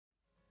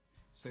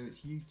So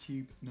it's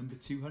YouTube number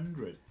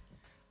 200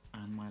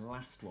 and my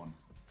last one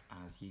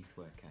as youth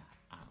worker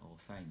at All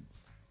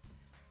Saints.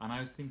 And I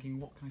was thinking,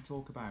 what can I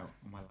talk about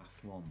on my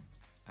last one?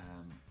 I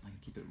can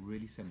keep it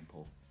really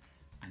simple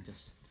and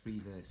just 3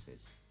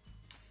 verses.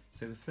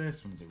 So the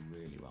first one is a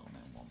really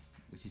well-known one,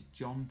 which is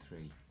John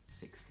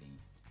 3:16.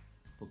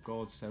 For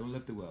God so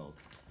loved the world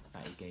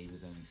that he gave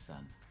his only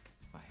son,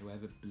 that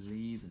whoever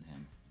believes in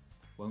him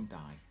won't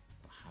die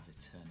but have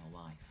eternal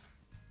life.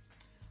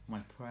 My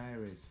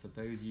prayer is for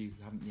those of you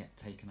who haven't yet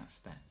taken that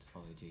step to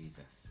follow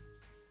Jesus,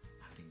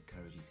 I would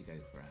encourage you to go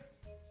for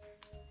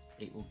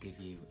it. It will give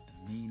you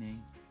a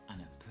meaning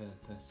and a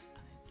purpose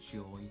and a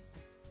joy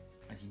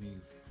as you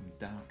move from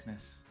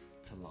darkness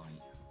to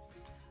light.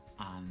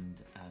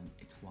 And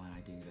it's why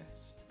I do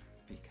this,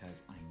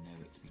 because I know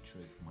it to be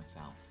true for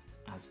myself,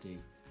 as do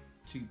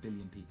 2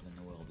 billion people in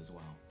the world as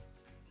well.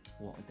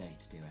 What a day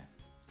to do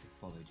it, to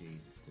follow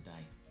Jesus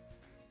today.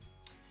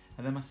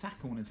 And then my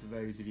second one is for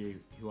those of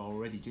you who are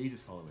already Jesus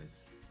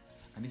followers.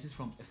 And this is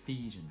from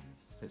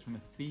Ephesians. So it's from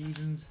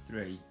Ephesians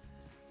 3,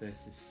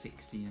 verses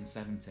 16 and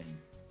 17.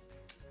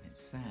 And it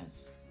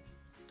says,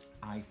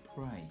 I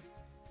pray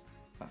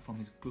that from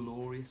his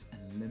glorious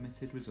and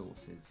limited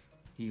resources,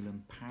 he'll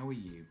empower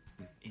you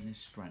with inner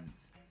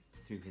strength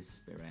through his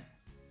Spirit.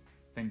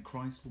 Then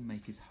Christ will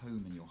make his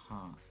home in your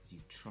hearts as you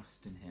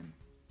trust in him.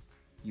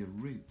 Your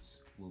roots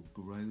will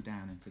grow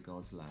down into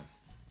God's love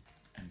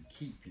and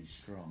keep you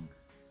strong.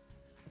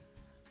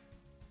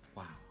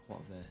 Wow,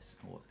 what a verse,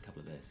 or a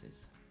couple of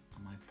verses.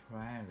 And my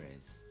prayer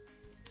is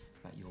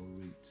that your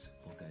roots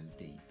will go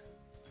deep.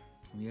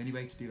 And the only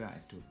way to do that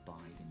is to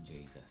abide in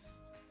Jesus.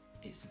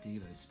 It's to do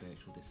those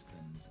spiritual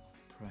disciplines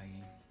of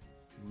praying,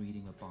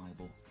 reading the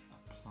Bible,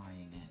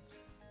 applying it.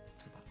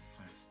 It's about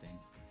fasting,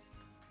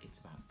 it's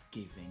about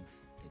giving,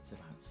 it's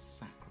about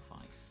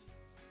sacrifice,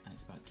 and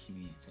it's about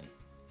community.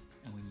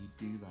 And when you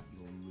do that,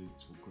 your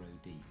roots will grow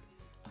deep.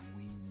 And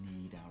we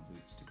need our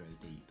roots to grow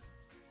deep,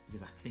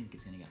 because I think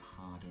it's going to get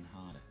harder and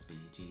harder to be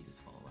a Jesus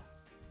follower.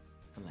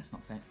 But let's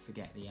not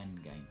forget the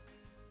end game,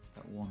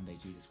 that one day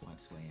Jesus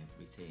wipes away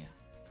every tear.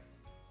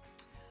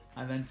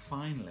 And then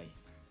finally,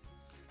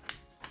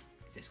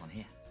 it's this one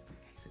here.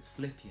 Okay, so it's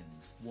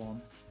Philippians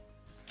 1,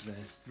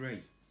 verse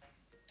 3.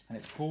 And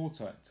it's Paul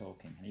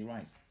talking, and he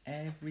writes,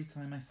 every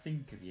time I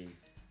think of you,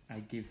 I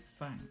give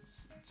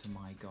thanks to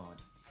my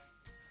God.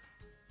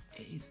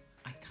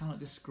 I cannot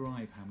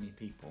describe how many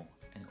people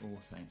in All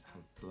Saints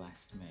have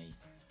blessed me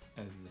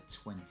over the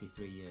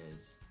 23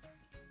 years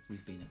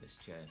we've been at this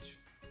church.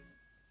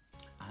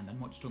 And I'm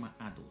not just talking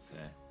about adults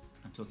here,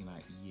 I'm talking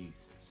about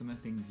youth. Some of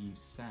the things you've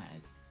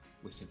said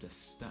which have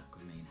just stuck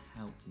with me and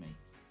helped me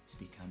to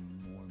become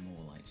more and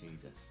more like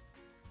Jesus,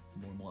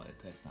 more and more like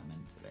the person I'm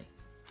meant to be.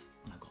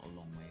 And I've got a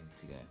long way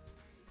to go.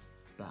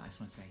 But I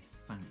just want to say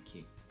thank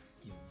you.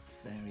 You're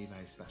very,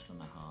 very special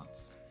in our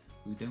hearts.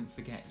 We don't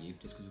forget you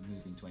just because we're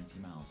moving 20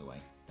 miles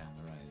away down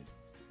the road.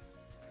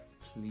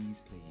 Please,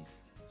 please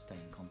stay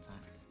in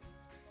contact.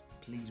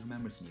 Please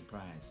remember us in your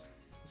prayers,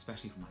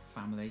 especially for my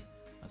family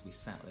as we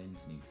settle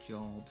into new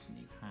jobs,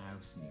 new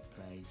house, new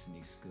place,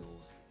 new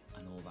schools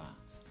and all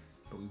that.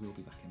 But we will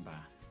be back in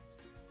Bath.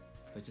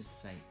 But just to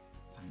say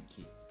thank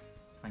you.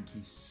 Thank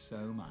you so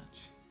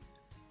much,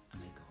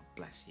 and may God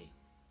bless you.